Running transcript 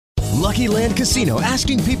Lucky Land Casino,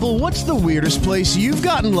 asking people, what's the weirdest place you've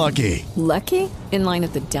gotten lucky? Lucky? In line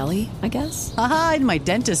at the deli, I guess? Aha, in my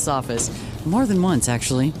dentist's office. More than once,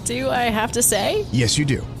 actually. Do I have to say? Yes, you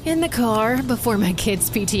do. In the car before my kids'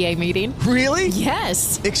 PTA meeting. Really?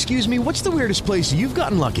 Yes. Excuse me, what's the weirdest place you've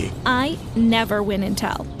gotten lucky? I never win and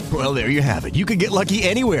tell. Well, there you have it. You can get lucky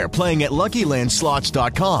anywhere, playing at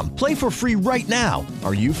LuckyLandSlots.com. Play for free right now.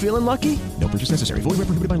 Are you feeling lucky? No purchase necessary. Void where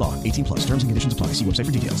prohibited by law. 18 plus. Terms and conditions apply. See website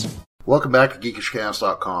for details. Welcome back to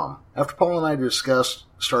GeekishCast.com. After Paul and I discussed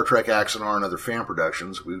Star Trek Axanar and other fan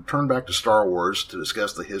productions, we turned back to Star Wars to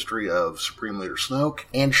discuss the history of Supreme Leader Snoke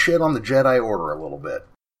and shit on the Jedi Order a little bit.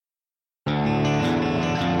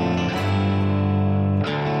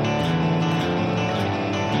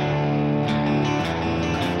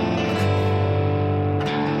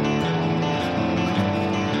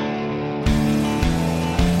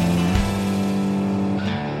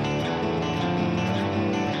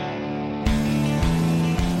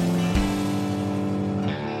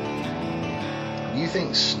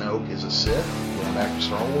 Think Snoke is a Sith, going back to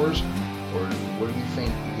Star Wars, or what do you think?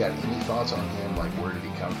 You got any thoughts on him? Like, where did he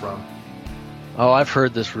come from? Oh, I've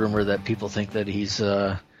heard this rumor that people think that he's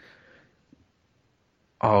oh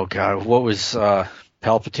god, what was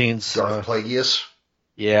Palpatine's Darth Plagueis?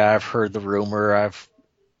 Yeah, I've heard the rumor. I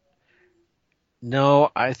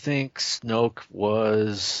think Snoke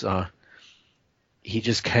was he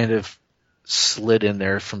just kind of slid in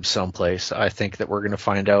there from someplace. I think that we're going to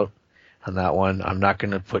find out on that one. I'm not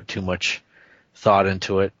going to put too much thought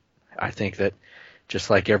into it. I think that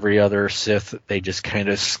just like every other Sith, they just kind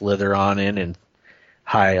of slither on in and,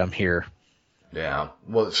 hi, I'm here. Yeah.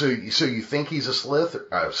 Well, so you think he's a Slith?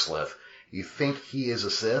 You think he is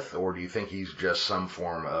a Sith, or do you think he's just some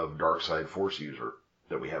form of dark side Force user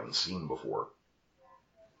that we haven't seen before?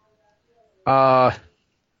 Don't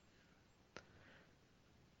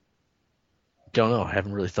know. I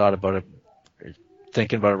haven't really thought about it.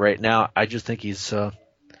 Thinking about it right now, I just think he's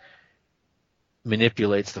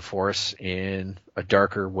manipulates the Force in a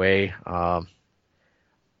darker way. I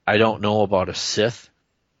don't know about a Sith,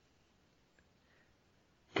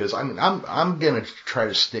 because I'm gonna try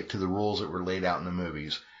to stick to the rules that were laid out in the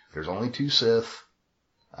movies. There's only two Sith.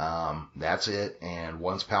 That's it. And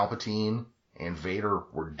once Palpatine and Vader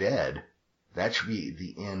were dead, that should be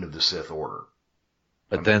the end of the Sith Order.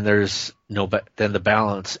 But then there's then the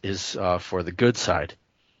balance is for the good side.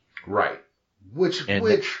 Right. Which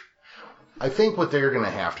I think what they're going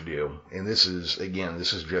to have to do, and this is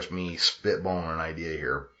just me spitballing an idea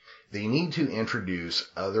here, they need to introduce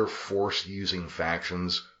other Force-using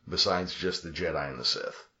factions besides just the Jedi and the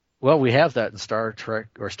Sith. Well, we have that in Star Trek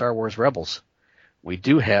or Star Wars Rebels. We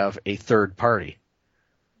do have a third party.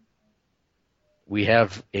 We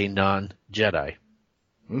have a non-Jedi.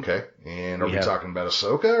 Okay. And are we talking about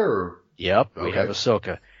Ahsoka or? Yep, we have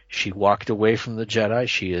Ahsoka. She walked away from the Jedi.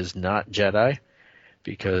 She is not Jedi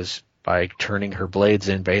because by turning her blades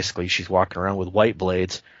in, basically she's walking around with white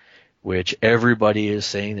blades, which everybody is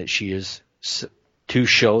saying that she is to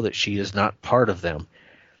show that she is not part of them.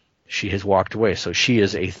 She has walked away. So she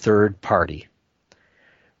is a third party,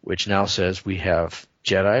 which now says we have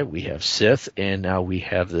Jedi, we have Sith, and now we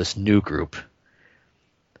have this new group.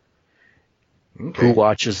 Okay.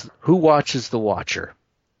 Who watches the Watcher?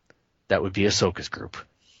 That would be Ahsoka's group.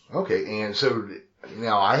 Okay, and so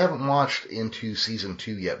now I haven't watched into season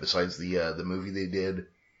 2 yet, besides the movie they did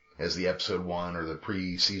as the episode 1 or the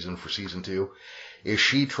pre-season for season 2. Is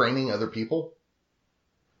she training other people?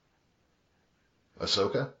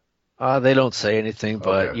 Ahsoka? They don't say anything,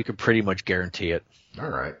 but you can pretty much guarantee it. All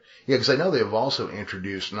right. Yeah, because I know they've also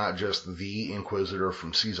introduced not just the Inquisitor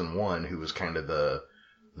from season 1, who was kind of the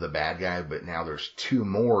bad guy, but now there's 2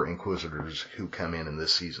 more Inquisitors who come in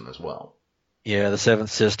this season as well. Yeah, the 7th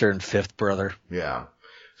sister and 5th brother. Yeah.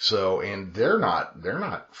 So, and they're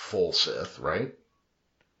not full Sith, right?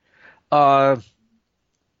 No,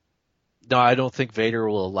 I don't think Vader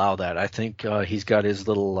will allow that. I think he's got his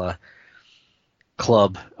little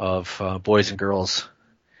club of boys and girls.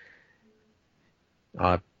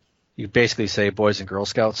 You basically say Boys and Girl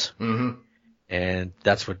Scouts. Mm-hmm. And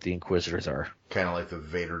that's what the Inquisitors are. Kind of like the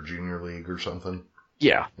Vader Junior League or something.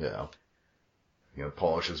 Yeah. Yeah. You know,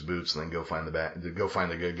 polish his boots and then go find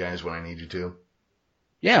the good guys when I need you to.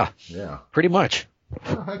 Yeah. Yeah. Pretty much.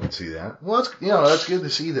 Well, I can see that. Well, that's good to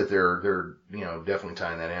see that they're definitely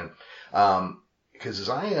tying that in. Because as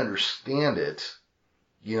I understand it,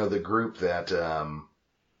 the group that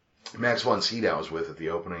Max von Sydow was with at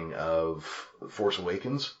the opening of Force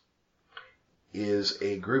Awakens is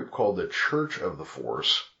a group called the Church of the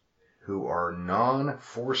Force, who are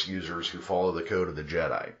non-Force users who follow the code of the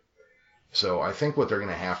Jedi. So I think what they're going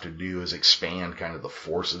to have to do is expand kind of the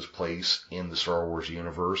Force's place in the Star Wars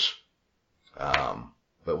universe.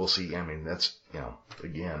 But we'll see. I mean, that's,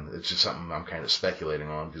 again, it's just something I'm kind of speculating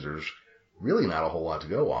on because there's really not a whole lot to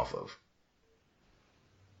go off of.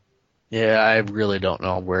 Yeah, I really don't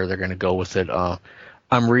know where they're going to go with it.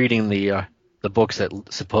 I'm reading the books that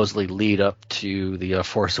supposedly lead up to the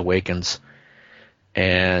Force Awakens,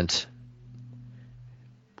 and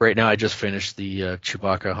right now I just finished the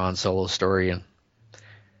Chewbacca Han Solo story and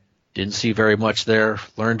didn't see very much there.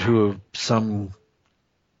 Learned who some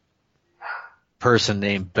person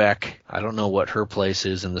named Beck. I don't know what her place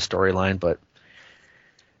is in the storyline, but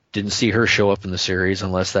didn't see her show up in the series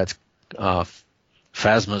unless that's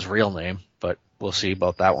Phasma's real name, but we'll see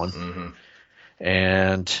about that one. Mm-hmm.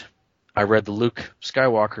 And I read the Luke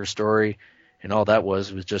Skywalker story, and all that was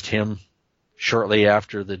just him shortly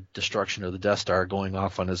after the destruction of the Death Star going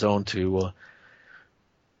off on his own to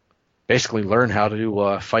basically learn how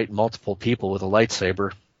to fight multiple people with a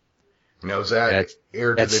lightsaber. Now, is that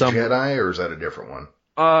Heir to the Jedi, or is that a different one?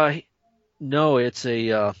 No, it's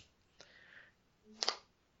a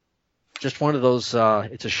just one of those.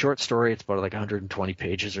 It's a short story. It's about like 120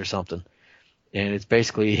 pages or something, and it's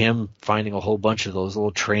basically him finding a whole bunch of those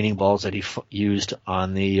little training balls that he used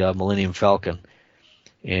on the Millennium Falcon,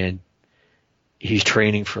 and he's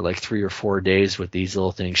training for like 3 or 4 days with these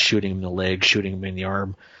little things, shooting him in the leg, shooting him in the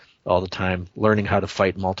arm, all the time, learning how to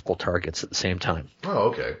fight multiple targets at the same time. Oh,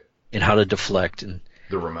 okay. And how to deflect and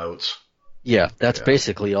the remotes. Yeah, that's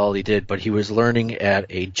basically all he did. But he was learning at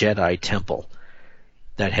a Jedi temple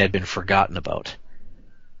that had been forgotten about.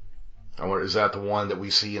 Is that the one that we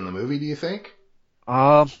see in the movie, do you think?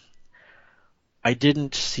 I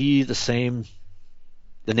didn't see the same.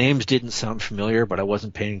 The names didn't sound familiar, but I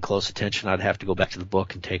wasn't paying close attention. I'd have to go back to the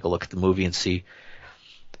book and take a look at the movie and see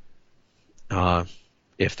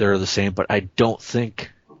if they're the same. But I don't think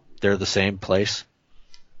they're the same place.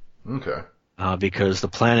 Okay. Because the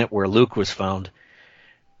planet where Luke was found,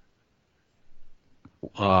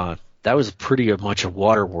 that was pretty much a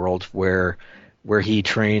water world where he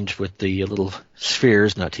trained with the little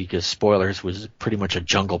spheres, not to give spoilers, was pretty much a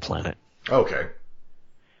jungle planet. Okay.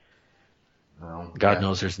 Well, God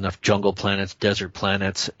knows there's enough jungle planets, desert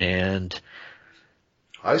planets, and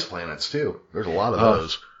ice planets too. There's a lot of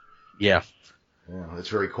those. Yeah. Yeah, it's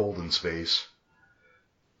very cold in space.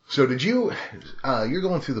 So did you, you're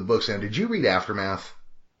going through the books now, did you read Aftermath?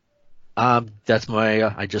 That's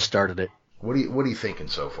I just started it. What are you thinking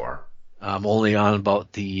so far? I'm only on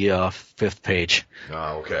about the 5th page.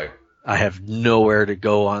 Oh, okay. I have nowhere to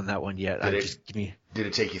go on that one yet. Did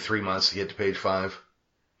it take you 3 months to get to page 5?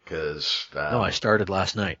 No, I started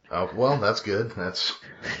last night. Oh, well, that's good.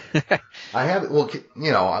 I have,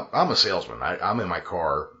 I'm a salesman. I'm in my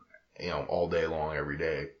car, all day long, every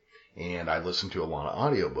day. And I listen to a lot of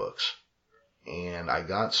audiobooks. And I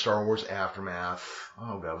got Star Wars Aftermath,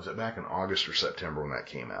 oh God, was it back in August or September when that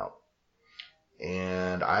came out?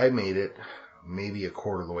 And I made it maybe a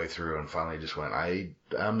quarter of the way through and finally just went,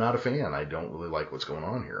 I'm not a fan. I don't really like what's going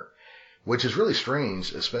on here. Which is really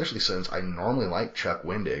strange, especially since I normally like Chuck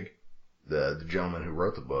Wendig, the gentleman who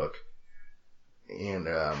wrote the book. And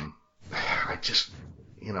I just,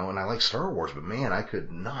 and I like Star Wars, but man, I could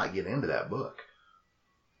not get into that book.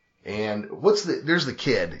 And there's the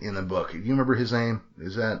kid in the book. Do you remember his name?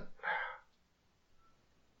 Is that?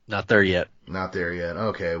 Not there yet. Not there yet.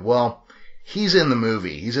 Okay. Well, he's in the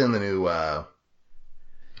movie. He's in the new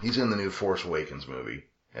Force Awakens movie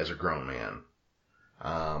as a grown man.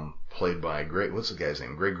 Played by what's the guy's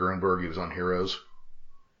name? Greg Grunberg. He was on Heroes.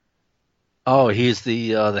 Oh, he's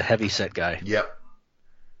the heavyset guy. Yep.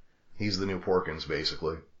 He's the new Porkins,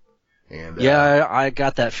 basically. And, yeah, I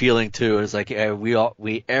got that feeling too. It's like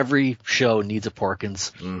every show needs a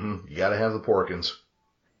Porkins. Mm-hmm. You got to have the Porkins.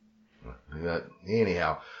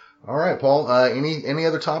 Anyhow, all right, Paul. Any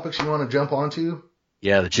other topics you want to jump onto?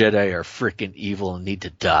 Yeah, the Jedi are freaking evil and need to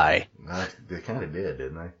die. They kind of did,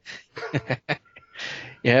 didn't they?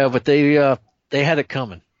 Yeah, but they had it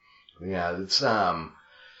coming. Yeah, it's the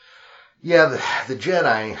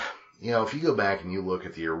Jedi. If you go back and you look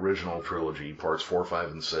at the original trilogy, parts 4,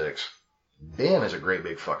 5, and 6. Ben is a great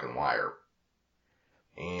big fucking liar.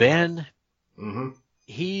 And, Ben, mm-hmm.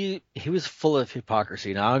 he was full of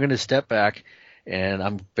hypocrisy. Now I'm going to step back, and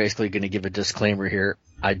I'm basically going to give a disclaimer here.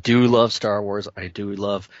 I do love Star Wars. I do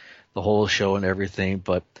love the whole show and everything,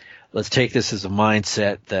 but let's take this as a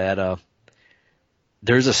mindset that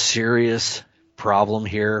there's a serious problem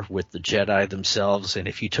here with the Jedi themselves, and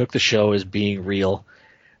if you took the show as being real,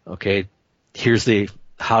 okay, here's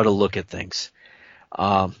how to look at things.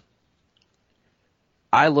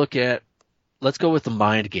 Let's go with the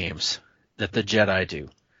mind games. that the Jedi do,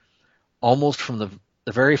 almost from the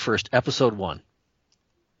very first episode 1.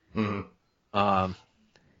 Mm-hmm.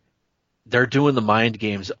 They're doing the mind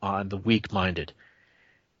games on the weak-minded.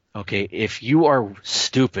 Okay, if you are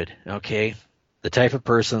stupid, okay, the type of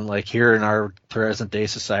person like here in our present-day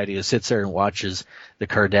society who sits there and watches the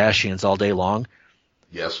Kardashians all day long,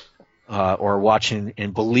 Yes. or watching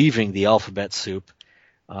and believing the alphabet soup,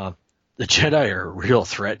 the Jedi are a real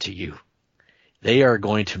threat to you. They are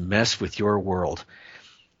going to mess with your world.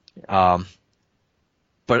 But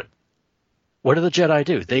what do the Jedi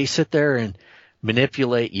do? They sit there and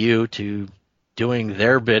manipulate you to doing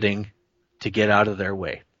their bidding to get out of their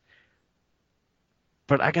way.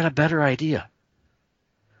 But I got a better idea.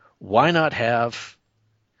 Why not have,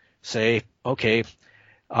 say, okay,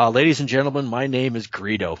 ladies and gentlemen, my name is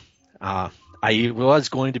Greedo. I was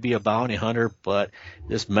going to be a bounty hunter, but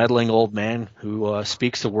this meddling old man who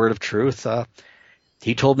speaks the word of truth,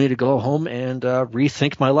 he told me to go home and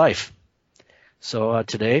rethink my life. So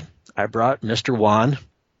today I brought Mr. Wan,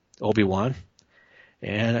 Obi-Wan,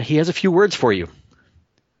 and he has a few words for you.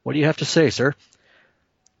 What do you have to say, sir?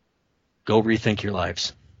 Go rethink your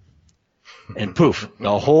lives. And poof,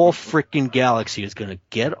 the whole freaking galaxy is going to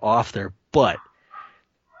get off their butt.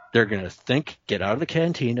 They're going to think, get out of the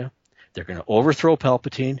cantina. They're going to overthrow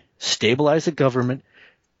Palpatine, stabilize the government,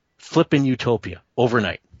 flip in utopia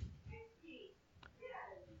overnight.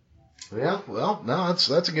 Yeah, well, no, that's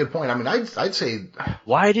a good point. I mean, I'd say,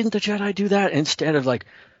 Why didn't the Jedi do that instead of like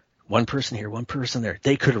one person here, one person there?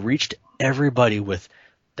 They could have reached everybody with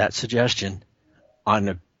that suggestion on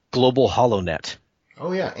a global HoloNet.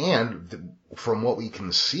 oh yeah, and from what we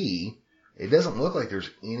can see, it doesn't look like there's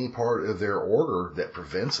any part of their order that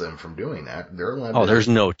prevents them from doing that. They're allowed. Oh, there's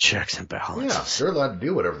no checks and balances. Yeah, they're allowed to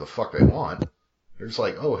do whatever the fuck they want. They're just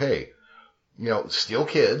like, oh hey, steal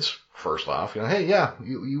kids. First off, hey, yeah,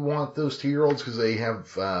 you want those 2-year-olds because they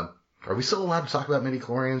have. Are we still allowed to talk about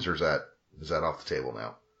midichlorians, or is that off the table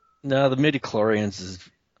now? No, the midichlorians is.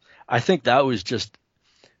 I think that was just.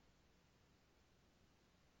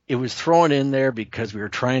 It was thrown in there because we were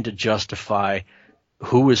trying to justify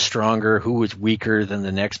who was stronger, who was weaker than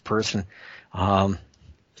the next person.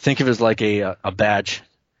 Think of it as like a badge.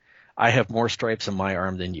 I have more stripes on my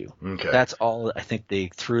arm than you. Okay. That's all. I think they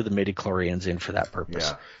threw the midichlorians in for that purpose.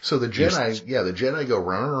 Yeah. So the Jedi go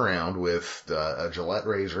running around with a Gillette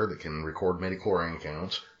razor that can record midichlorian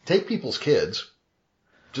counts, take people's kids,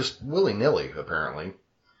 just willy-nilly, apparently,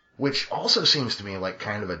 which also seems to me like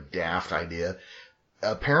kind of a daft idea.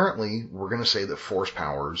 Apparently, we're going to say that force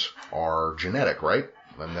powers are genetic, right?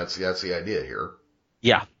 And that's the idea here.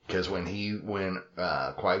 Yeah. Because when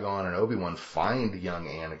Qui-Gon and Obi-Wan find young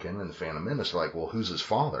Anakin in the Phantom Menace, they're like, well, who's his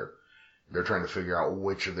father? They're trying to figure out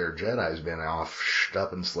which of their Jedi's been off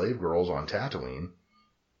stuffing slave girls on Tatooine.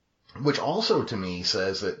 Which also, to me,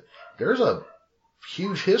 says that there's a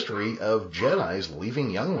huge history of Jedi's leaving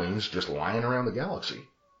younglings just lying around the galaxy.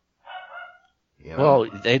 Well,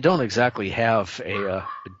 they don't exactly have a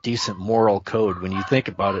decent moral code when you think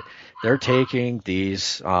about it. They're taking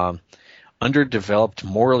these underdeveloped,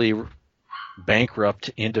 morally bankrupt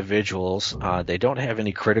individuals. They don't have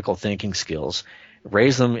any critical thinking skills.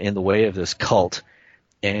 Raise them in the way of this cult,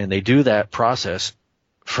 and they do that process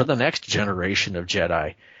for the next generation of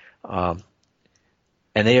Jedi. And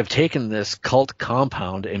they have taken this cult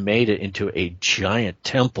compound and made it into a giant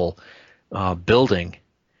temple building.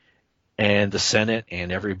 And the Senate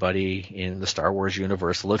and everybody in the Star Wars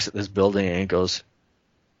universe looks at this building and goes,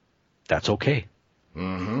 that's okay.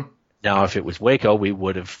 Mm-hmm. Now, if it was Waco, we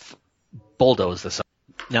would have bulldozed this up.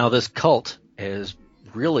 Now, this cult is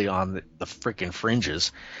really on the freaking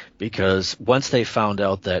fringes because once they found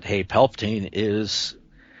out that, hey, Palpatine is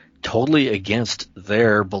totally against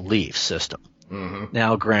their belief system. Mm-hmm.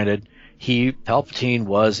 Now, granted, Palpatine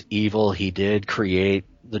was evil. He did create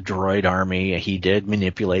the droid army. He did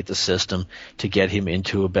manipulate the system to get him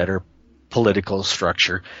into a better political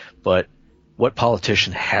structure. But what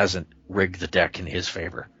politician hasn't rigged the deck in his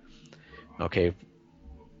favor? Okay.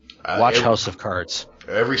 Watch House of Cards.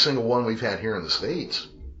 Every single one we've had here in the States.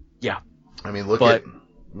 Yeah. I mean, Go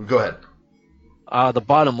ahead. The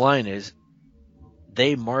bottom line is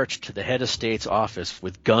they marched to the head of state's office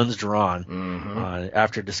with guns drawn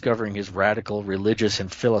after discovering his radical religious and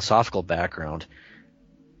philosophical background.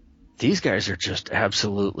 These guys are just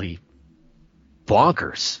absolutely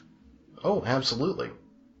bonkers. Oh, absolutely.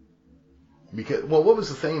 Because, well, what was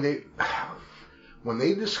the thing when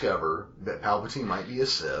they discover that Palpatine might be a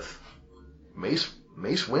Sith, Mace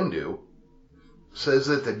Windu says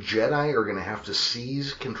that the Jedi are going to have to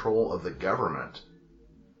seize control of the government.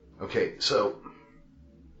 Okay, so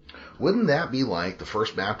wouldn't that be like the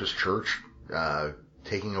First Baptist Church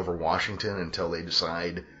taking over Washington until they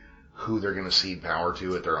decide who they're going to cede power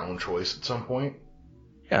to at their own choice at some point.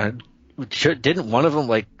 Yeah, didn't one of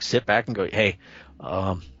them sit back and go, "Hey,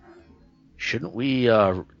 shouldn't we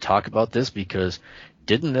talk about this, because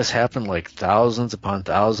didn't this happen thousands upon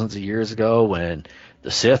thousands of years ago when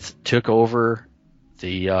the Sith took over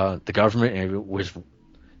the government, and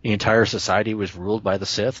the entire society was ruled by the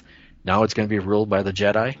Sith? Now it's going to be ruled by the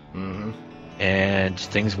Jedi, and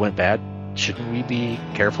things went bad. Shouldn't we be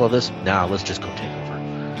careful of this? Nah, let's just go take over."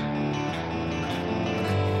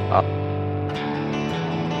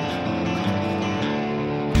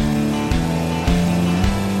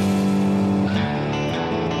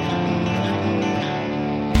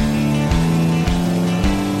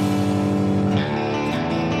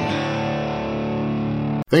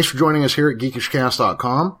 Thanks for joining us here at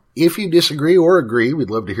geekishcast.com. If you disagree or agree, we'd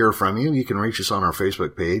love to hear from you. You can reach us on our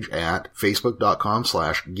Facebook page at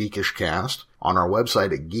facebook.com/geekishcast, on our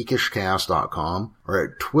website at geekishcast.com, or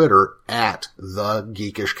at Twitter at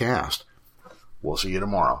 @thegeekishcast. We'll see you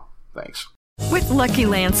tomorrow. Thanks. With Lucky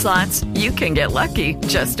Land Slots, you can get lucky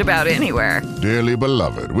just about anywhere. Dearly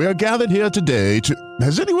beloved, we are gathered here today to...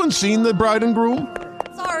 Has anyone seen the bride and groom?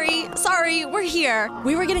 Sorry, we're here.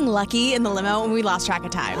 We were getting lucky in the limo and we lost track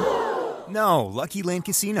of time. No, Lucky Land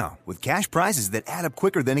Casino, with cash prizes that add up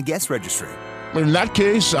quicker than a guest registry. In that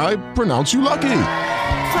case, I pronounce you lucky.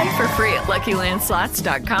 Play for free at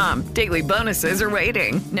LuckyLandSlots.com. Daily bonuses are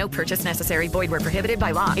waiting. No purchase necessary. Void where prohibited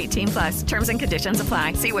by law. 18+. Terms and conditions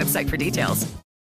apply. See website for details.